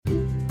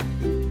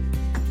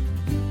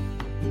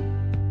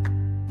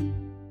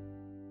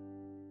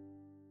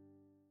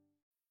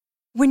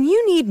When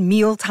you need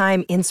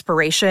mealtime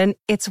inspiration,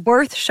 it's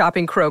worth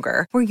shopping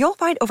Kroger, where you'll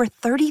find over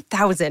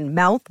 30,000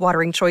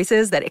 mouth-watering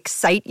choices that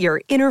excite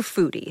your inner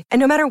foodie. And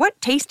no matter what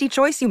tasty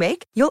choice you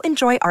make, you'll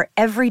enjoy our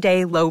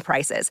everyday low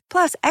prices,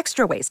 plus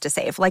extra ways to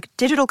save, like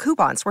digital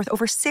coupons worth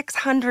over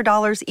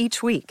 $600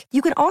 each week.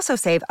 You can also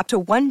save up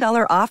to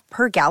 $1 off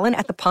per gallon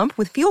at the pump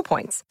with fuel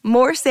points.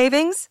 More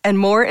savings and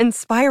more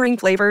inspiring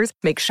flavors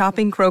make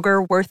shopping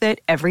Kroger worth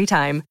it every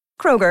time.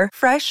 Kroger,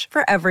 fresh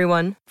for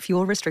everyone.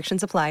 Fuel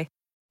restrictions apply.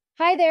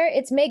 Hi there,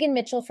 it's Megan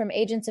Mitchell from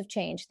Agents of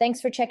Change. Thanks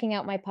for checking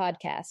out my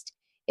podcast.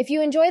 If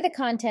you enjoy the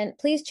content,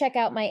 please check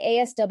out my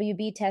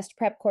ASWB test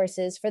prep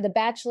courses for the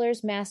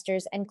bachelor's,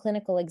 master's, and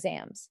clinical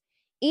exams.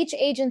 Each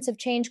Agents of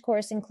Change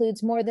course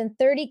includes more than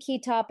 30 key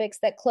topics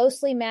that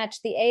closely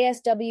match the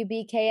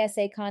ASWB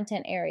KSA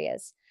content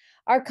areas.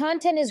 Our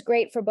content is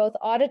great for both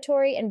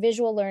auditory and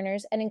visual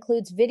learners and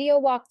includes video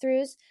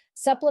walkthroughs,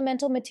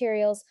 supplemental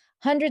materials,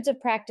 hundreds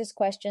of practice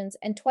questions,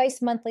 and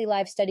twice monthly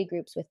live study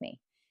groups with me.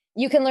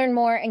 You can learn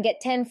more and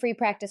get 10 free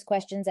practice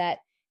questions at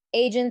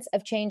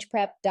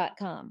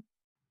agentsofchangeprep.com.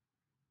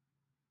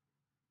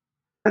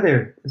 Hi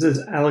there, this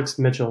is Alex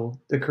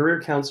Mitchell, the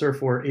career counselor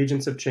for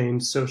Agents of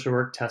Change Social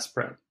Work Test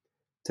Prep.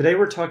 Today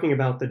we're talking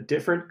about the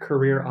different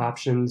career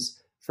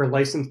options for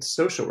licensed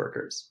social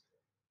workers.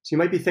 So you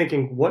might be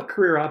thinking, what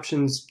career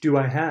options do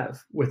I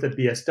have with a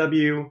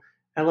BSW,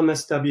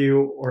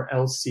 LMSW, or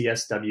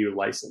LCSW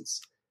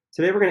license?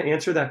 Today we're going to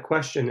answer that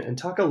question and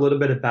talk a little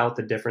bit about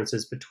the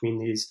differences between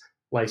these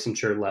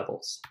licensure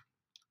levels.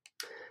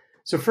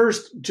 So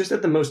first, just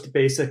at the most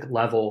basic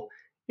level,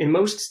 in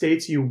most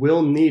states you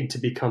will need to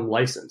become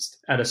licensed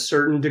at a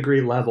certain degree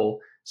level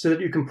so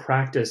that you can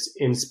practice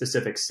in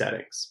specific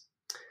settings.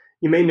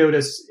 You may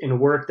notice in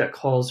work that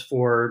calls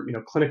for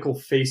clinical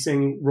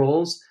facing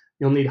roles,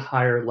 you'll need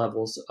higher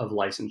levels of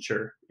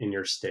licensure in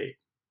your state.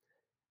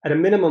 At a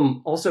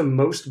minimum, also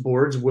most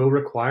boards will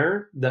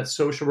require that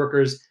social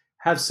workers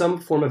have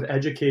some form of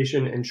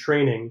education and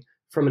training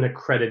from an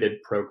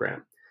accredited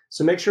program.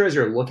 So make sure as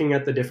you're looking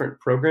at the different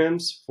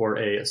programs for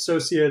a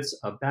associate's,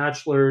 a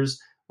bachelor's,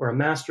 or a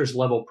master's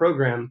level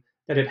program,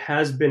 that it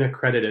has been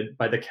accredited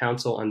by the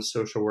Council on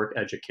Social Work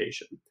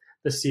Education,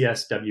 the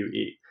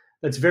CSWE.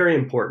 That's very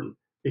important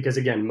because,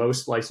 again,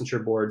 most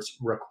licensure boards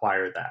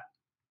require that.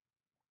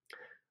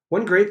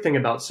 One great thing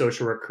about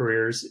social work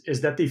careers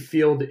is that the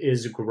field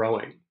is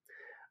growing.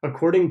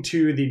 According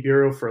to the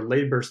Bureau for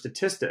Labor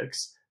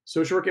Statistics,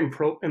 social work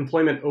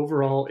employment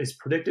overall is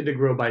predicted to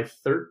grow by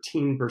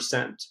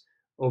 13%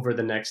 over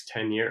the next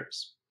 10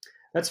 years.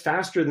 That's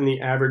faster than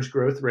the average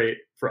growth rate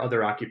for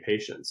other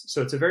occupations.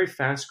 So it's a very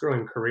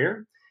fast-growing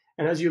career.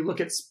 And as you look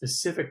at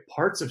specific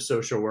parts of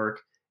social work,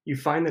 you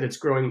find that it's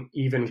growing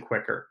even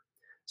quicker.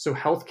 So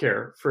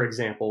healthcare, for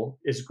example,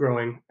 is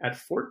growing at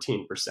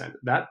 14%,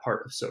 that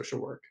part of social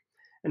work.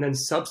 And then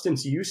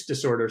substance use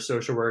disorder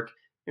social work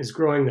is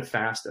growing the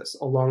fastest,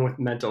 along with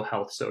mental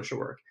health social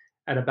work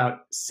at about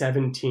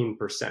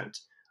 17%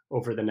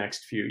 over the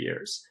next few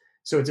years.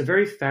 So it's a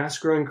very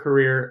fast-growing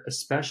career,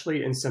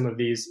 especially in some of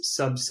these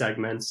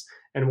sub-segments,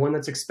 and one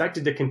that's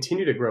expected to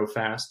continue to grow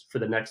fast for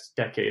the next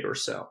decade or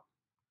so.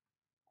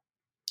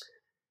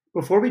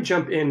 Before we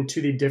jump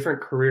into the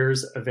different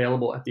careers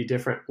available at the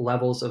different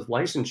levels of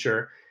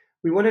licensure,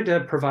 we wanted to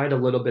provide a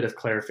little bit of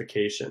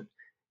clarification.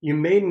 You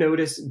may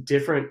notice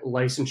different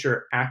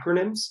licensure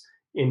acronyms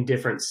in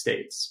different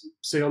states.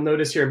 So you'll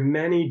notice here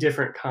many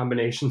different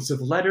combinations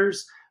of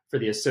letters for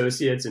the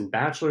associate's and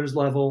bachelor's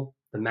level,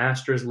 the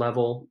master's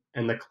level,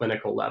 and the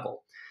clinical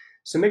level.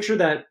 So make sure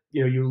that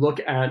you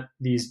look at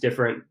these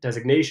different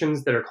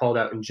designations that are called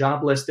out in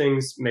job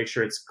listings, make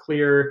sure it's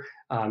clear,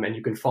 and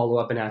you can follow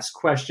up and ask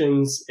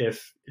questions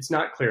if it's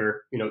not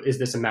clear, is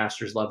this a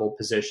master's level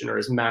position, or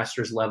is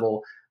master's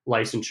level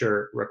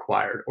licensure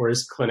required, or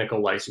is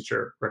clinical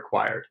licensure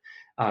required?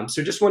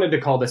 So just wanted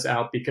to call this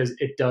out because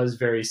it does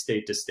vary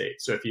state to state.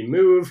 So if you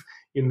move,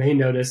 you may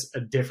notice a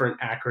different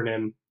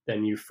acronym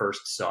than you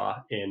first saw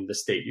in the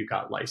state you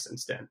got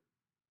licensed in.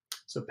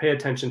 So pay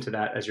attention to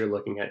that as you're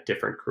looking at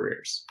different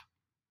careers.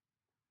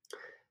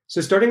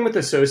 So starting with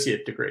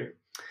associate degree.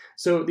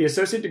 So the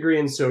associate degree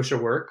in social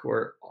work,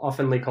 or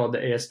oftenly called the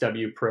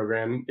ASW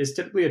program, is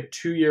typically a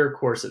 2-year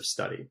course of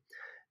study.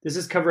 This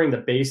is covering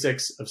the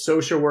basics of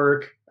social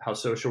work, how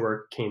social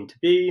work came to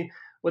be,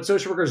 what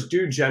social workers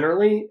do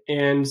generally,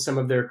 and some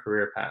of their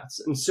career paths.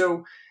 And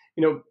so,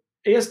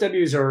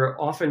 ASWs are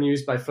often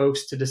used by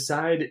folks to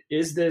decide,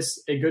 is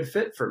this a good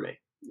fit for me?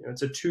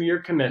 It's a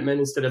 2-year commitment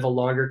instead of a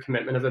longer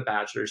commitment of a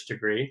bachelor's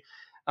degree.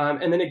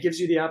 And then it gives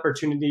you the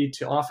opportunity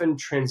to often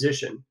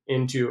transition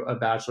into a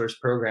bachelor's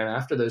program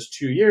after those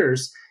 2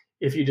 years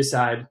if you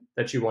decide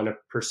that you want to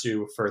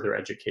pursue further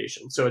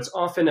education. So it's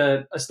often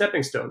a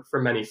stepping stone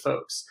for many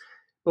folks.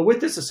 But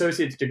with this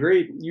associate's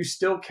degree, you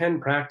still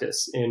can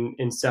practice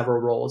in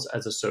several roles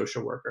as a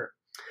social worker.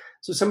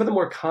 So some of the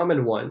more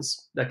common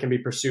ones that can be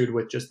pursued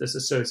with just this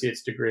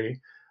associate's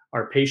degree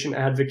are patient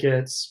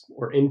advocates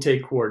or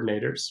intake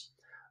coordinators.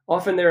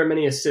 Often there are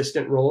many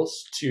assistant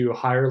roles to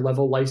higher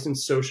level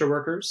licensed social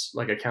workers,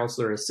 like a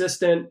counselor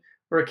assistant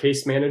or a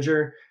case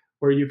manager,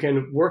 where you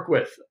can work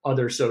with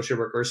other social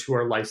workers who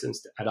are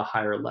licensed at a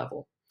higher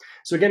level.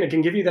 So again, it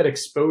can give you that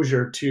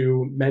exposure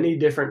to many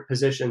different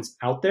positions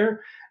out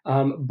there,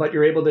 but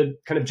you're able to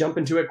kind of jump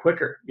into it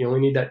quicker. You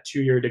only need that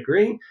 2-year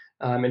degree,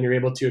 and you're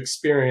able to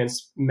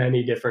experience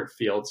many different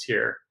fields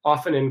here,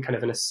 often in kind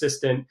of an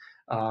assistant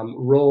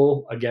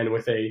role, again,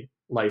 with a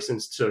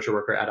licensed social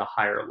worker at a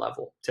higher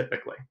level,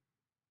 typically.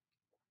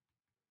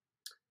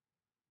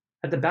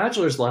 At the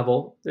bachelor's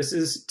level, this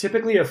is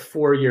typically a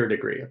 4-year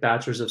degree, a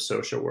bachelor's of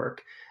social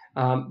work.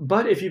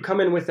 But if you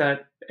come in with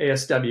that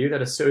ASW,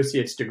 that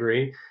associate's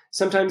degree,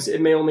 sometimes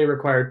it may only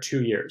require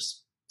 2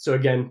 years. So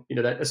again,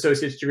 that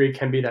associate's degree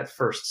can be that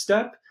first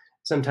step.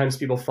 Sometimes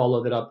people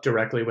follow that up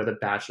directly with a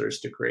bachelor's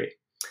degree.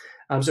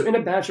 So in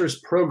a bachelor's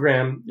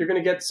program, you're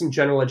going to get some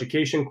general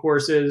education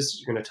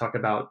courses. You're going to talk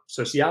about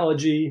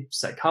sociology,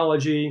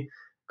 psychology,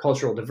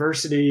 cultural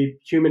diversity,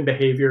 human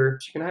behavior.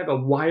 So you can have a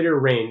wider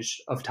range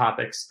of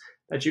topics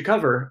that you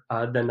cover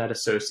than that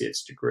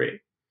associate's degree.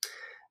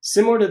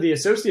 Similar to the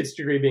associate's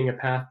degree being a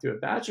path to a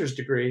bachelor's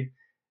degree,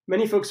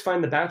 many folks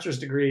find the bachelor's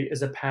degree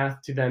is a path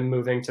to them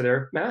moving to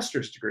their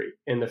master's degree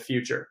in the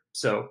future.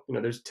 So,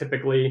 there's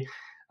typically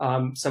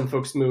some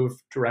folks move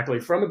directly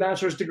from a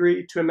bachelor's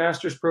degree to a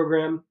master's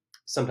program.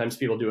 Sometimes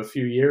people do a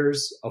few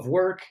years of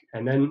work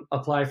and then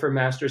apply for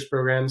master's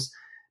programs,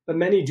 but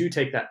many do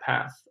take that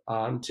path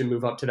to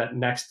move up to that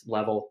next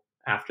level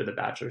after the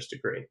bachelor's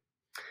degree.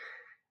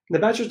 The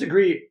bachelor's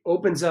degree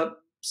opens up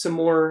some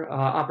more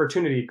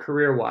opportunity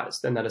career-wise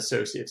than that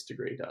associate's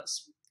degree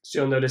does. So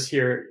you'll notice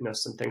here,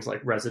 some things like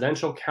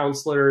residential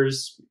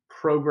counselors,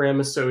 program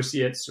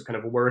associates, so kind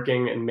of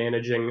working and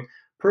managing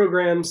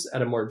programs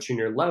at a more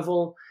junior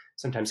level,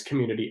 sometimes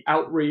community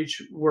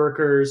outreach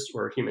workers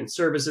or human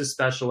services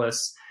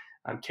specialists,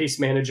 case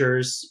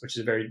managers, which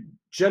is a very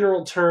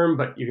general term,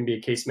 but you can be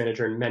a case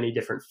manager in many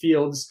different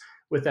fields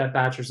with that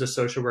bachelor's of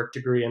social work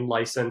degree and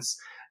license.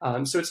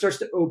 So it starts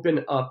to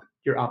open up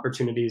your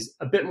opportunities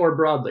a bit more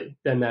broadly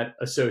than that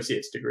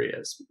associate's degree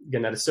is.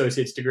 Again, that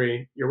associate's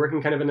degree, you're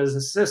working kind of as an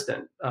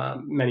assistant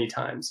many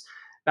times.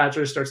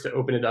 Bachelor starts to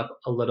open it up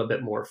a little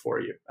bit more for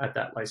you at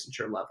that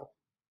licensure level.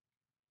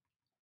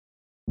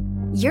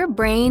 Your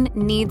brain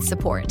needs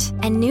support,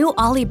 and new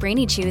Ollie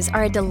Brainy Chews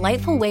are a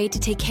delightful way to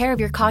take care of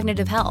your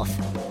cognitive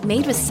health.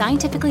 Made with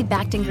scientifically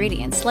backed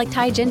ingredients like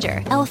Thai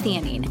ginger,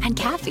 L-theanine, and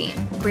caffeine,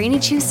 Brainy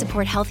Chews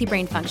support healthy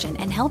brain function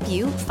and help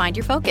you find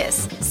your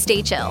focus,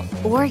 stay chill,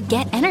 or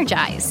get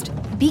energized.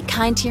 Be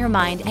kind to your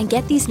mind and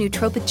get these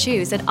nootropic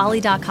chews at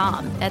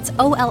ollie.com. That's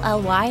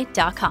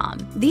OLLY.com.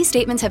 These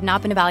statements have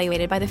not been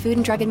evaluated by the Food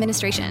and Drug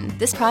Administration.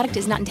 This product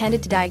is not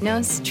intended to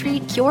diagnose,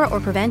 treat, cure, or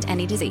prevent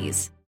any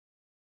disease.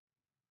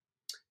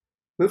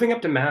 Moving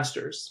up to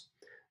master's.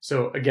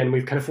 So again,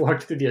 we've kind of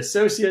walked through the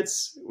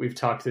associates. We've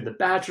talked through the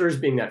bachelor's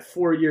being that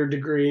 4-year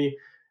degree.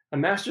 A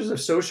master's of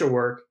social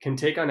work can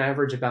take on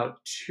average about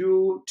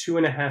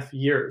 2.5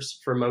 years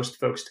for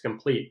most folks to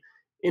complete,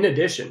 in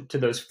addition to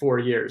those 4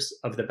 years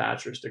of the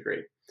bachelor's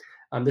degree.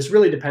 This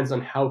really depends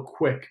on how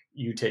quick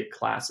you take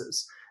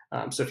classes.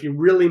 So if you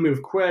really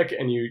move quick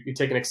and you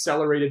take an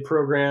accelerated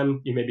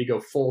program, you maybe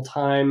go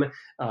full-time,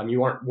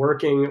 you aren't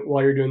working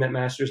while you're doing that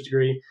master's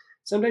degree,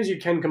 sometimes you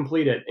can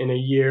complete it in 1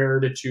 year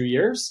to 2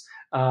 years,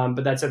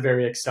 but that's a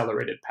very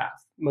accelerated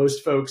path.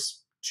 Most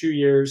folks, 2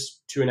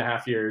 years,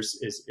 2.5 years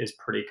is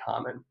pretty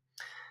common.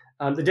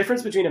 The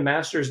difference between a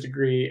master's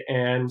degree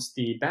and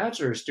the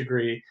bachelor's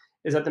degree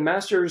is that the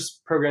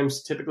master's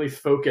programs typically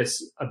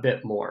focus a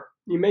bit more.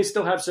 You may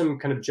still have some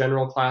kind of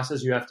general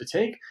classes you have to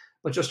take,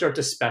 but you'll start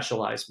to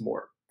specialize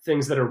more,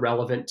 things that are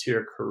relevant to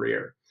your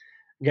career.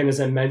 Again, as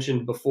I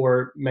mentioned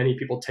before, many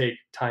people take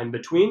time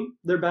between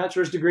their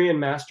bachelor's degree and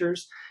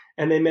master's,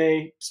 and they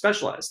may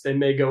specialize. They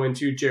may go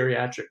into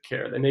geriatric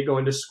care. They may go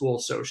into school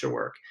social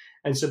work.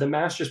 And so the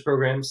master's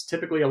programs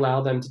typically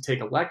allow them to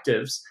take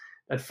electives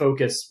that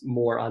focus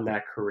more on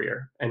that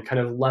career and kind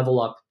of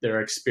level up their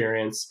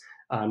experience,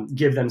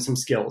 give them some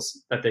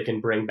skills that they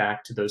can bring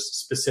back to those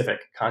specific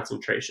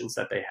concentrations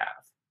that they have.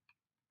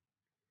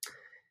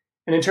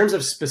 And in terms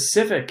of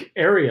specific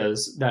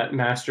areas that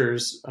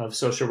masters of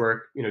social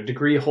work,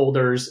 degree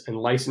holders and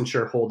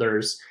licensure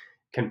holders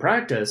can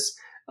practice,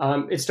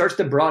 it starts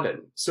to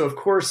broaden. So of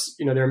course,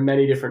 there are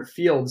many different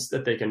fields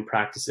that they can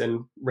practice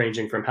in,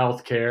 ranging from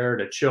healthcare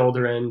to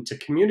children to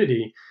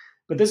community.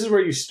 But this is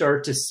where you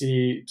start to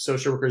see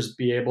social workers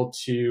be able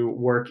to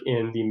work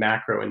in the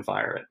macro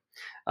environment.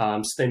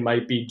 So they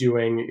might be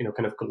doing,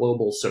 kind of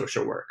global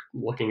social work,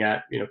 looking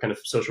at, kind of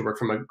social work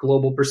from a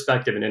global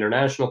perspective, an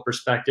international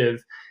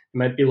perspective. They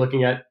might be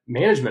looking at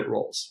management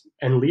roles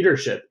and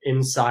leadership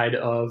inside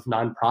of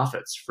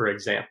nonprofits, for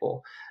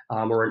example,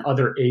 or in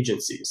other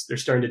agencies. They're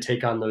starting to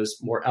take on those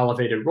more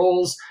elevated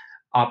roles,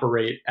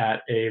 operate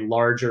at a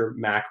larger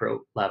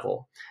macro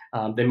level.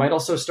 They might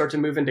also start to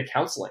move into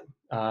counseling.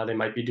 They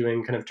might be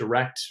doing kind of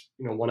direct,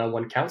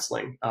 one-on-one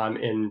counseling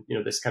in,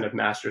 this kind of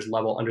master's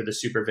level under the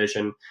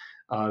supervision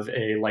of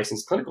a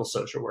licensed clinical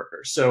social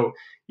worker. So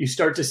you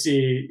start to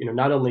see,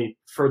 not only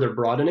further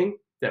broadening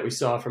that we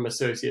saw from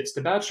associates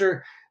to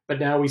bachelor, But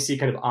now we see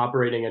kind of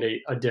operating at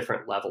a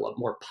different level, a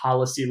more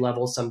policy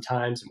level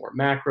sometimes, a more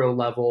macro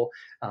level,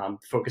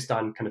 focused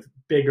on kind of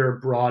bigger,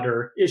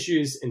 broader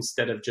issues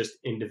instead of just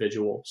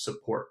individual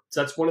support.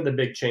 So that's one of the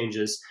big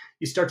changes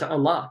you start to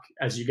unlock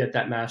as you get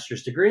that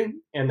master's degree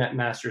and that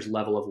master's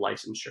level of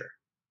licensure.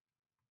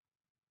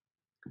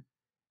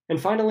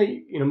 And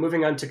finally,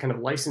 moving on to kind of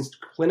licensed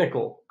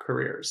clinical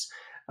careers.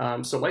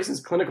 So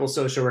licensed clinical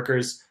social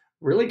workers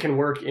really can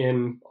work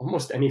in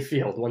almost any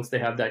field once they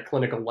have that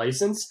clinical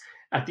license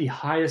at the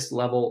highest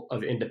level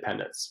of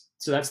independence.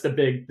 So that's the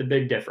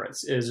big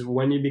difference, is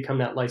when you become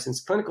that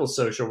licensed clinical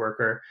social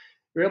worker,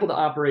 you're able to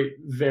operate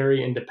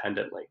very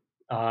independently.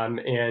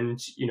 And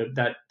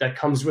that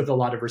comes with a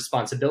lot of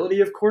responsibility,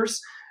 of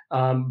course,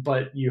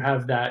 but you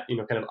have that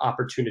kind of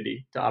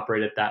opportunity to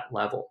operate at that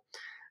level.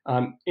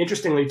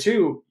 Interestingly,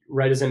 too,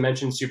 right as I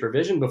mentioned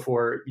supervision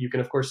before, you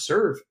can, of course,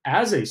 serve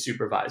as a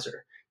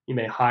supervisor. You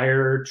may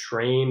hire,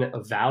 train,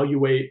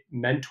 evaluate,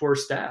 mentor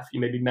staff.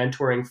 You may be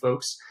mentoring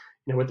folks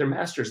with their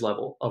master's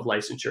level of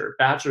licensure,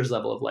 bachelor's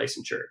level of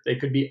licensure. They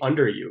could be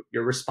under you.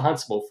 You're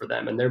responsible for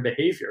them and their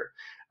behavior.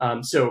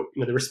 So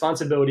the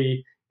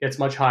responsibility gets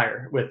much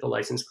higher with the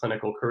licensed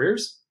clinical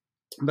careers,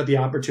 but the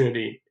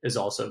opportunity is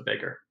also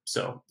bigger.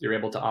 So you're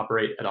able to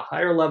operate at a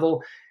higher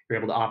level. You're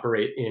able to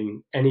operate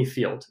in any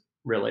field,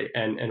 really,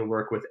 and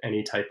work with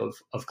any type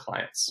of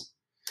clients.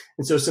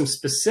 And so some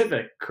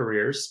specific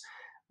careers,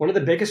 one of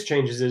the biggest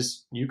changes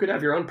is you could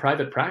have your own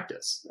private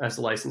practice as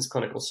a licensed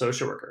clinical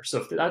social worker.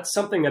 So if that's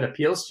something that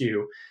appeals to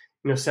you,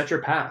 set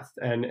your path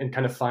and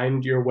kind of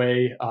find your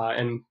way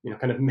and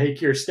kind of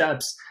make your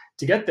steps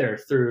to get there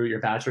through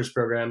your bachelor's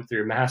program, through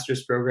your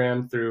master's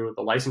program, through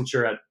the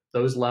licensure at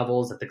those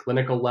levels, at the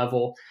clinical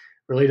level,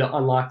 really to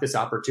unlock this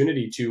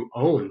opportunity to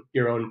own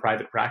your own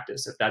private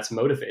practice if that's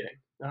motivating.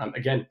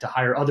 Again, to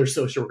hire other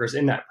social workers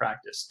in that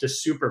practice, to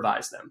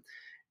supervise them.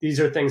 These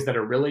are things that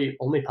are really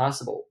only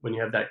possible when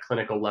you have that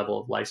clinical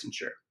level of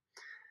licensure.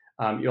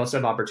 You also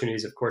have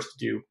opportunities, of course, to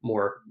do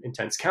more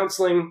intense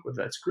counseling,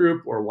 whether that's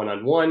group or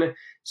one-on-one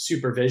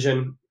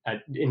supervision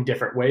in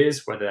different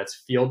ways, whether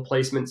that's field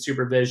placement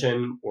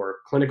supervision or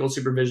clinical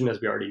supervision, as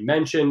we already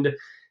mentioned.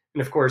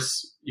 And of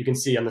course, you can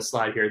see on the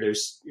slide here,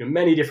 there's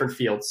many different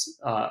fields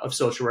of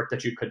social work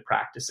that you could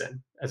practice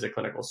in as a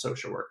clinical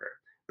social worker.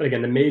 But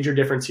again, the major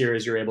difference here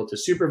is you're able to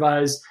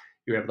supervise,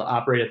 you're able to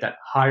operate at that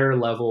higher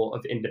level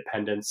of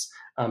independence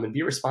and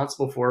be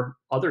responsible for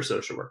other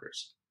social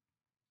workers.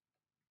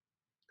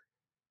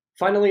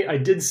 Finally, I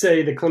did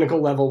say the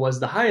clinical level was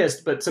the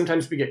highest, but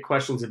sometimes we get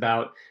questions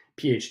about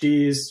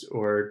PhDs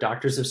or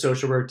doctors of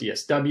social work,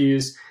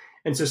 DSWs.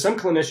 And so some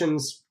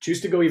clinicians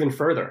choose to go even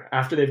further.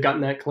 After they've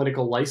gotten that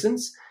clinical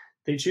license,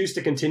 they choose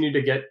to continue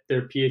to get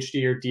their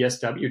PhD or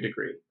DSW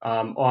degree.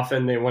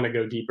 Often they want to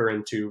go deeper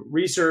into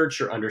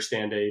research or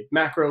understand a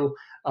macro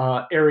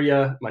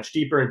area much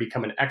deeper and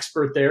become an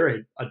expert there,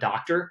 a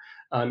doctor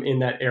in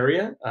that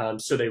area.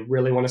 So they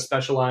really want to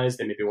specialize.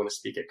 They maybe want to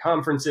speak at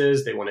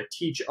conferences. They want to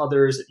teach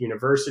others at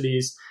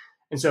universities.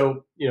 And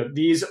so,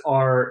 these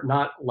are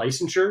not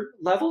licensure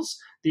levels.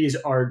 These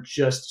are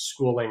just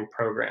schooling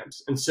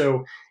programs. And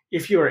so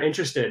if you are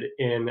interested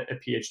in a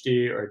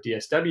PhD or a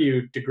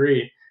DSW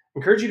degree, I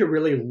encourage you to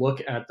really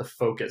look at the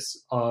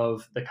focus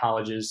of the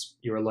colleges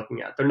you are looking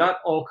at. They're not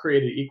all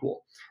created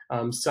equal.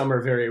 Some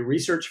are very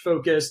research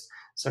focused.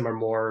 Some are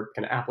more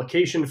kind of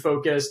application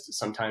focused.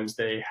 Sometimes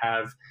they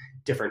have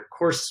different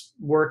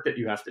coursework that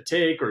you have to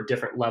take or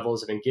different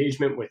levels of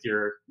engagement with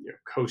your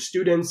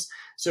co-students.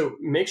 So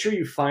make sure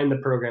you find the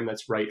program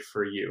that's right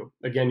for you.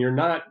 Again, you're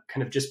not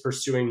kind of just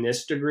pursuing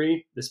this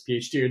degree, this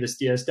PhD or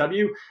this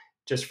DSW,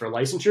 just for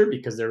licensure,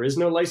 because there is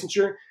no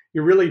licensure.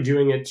 You're really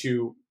doing it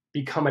to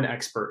become an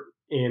expert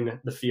in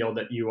the field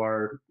that you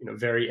are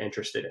very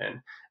interested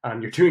in.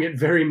 You're doing it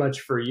very much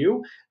for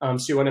you.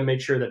 So you want to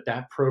make sure that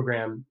that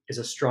program is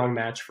a strong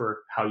match for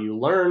how you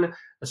learn,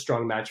 a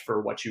strong match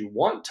for what you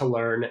want to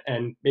learn,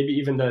 and maybe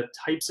even the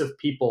types of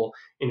people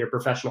in your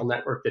professional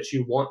network that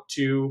you want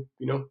to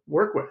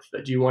work with,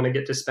 that you want to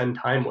get to spend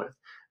time with.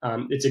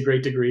 It's a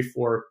great degree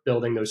for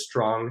building those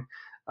strong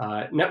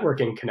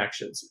networking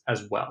connections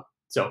as well.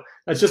 So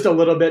that's just a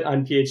little bit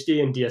on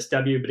PhD and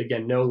DSW, but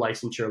again, no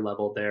licensure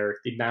level there.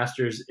 The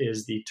master's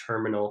is the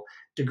terminal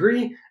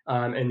degree,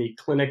 and the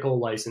clinical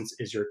license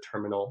is your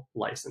terminal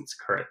license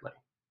currently.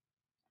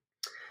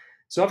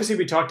 So obviously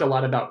we talked a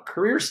lot about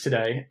careers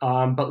today,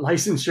 but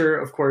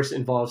licensure, of course,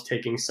 involves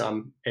taking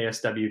some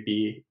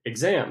ASWB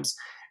exams.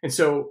 And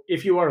so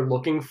if you are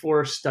looking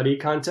for study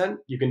content,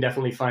 you can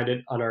definitely find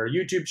it on our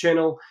YouTube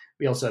channel.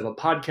 We also have a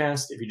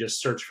podcast. If you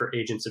just search for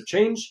Agents of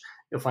Change,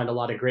 you'll find a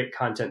lot of great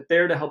content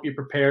there to help you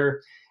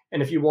prepare.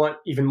 And if you want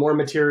even more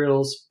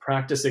materials,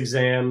 practice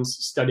exams,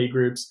 study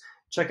groups,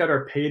 check out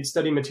our paid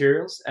study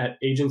materials at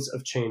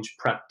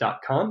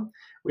agentsofchangeprep.com.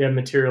 We have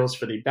materials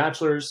for the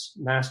bachelor's,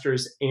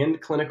 master's,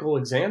 and clinical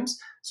exams.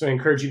 So I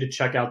encourage you to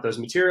check out those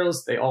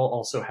materials. They all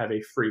also have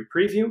a free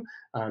preview,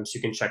 so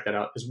you can check that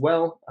out as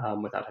well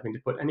without having to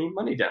put any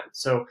money down.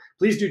 So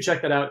please do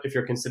check that out if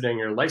you're considering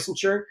your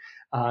licensure.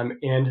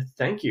 And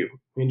thank you.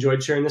 We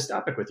enjoyed sharing this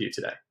topic with you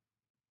today.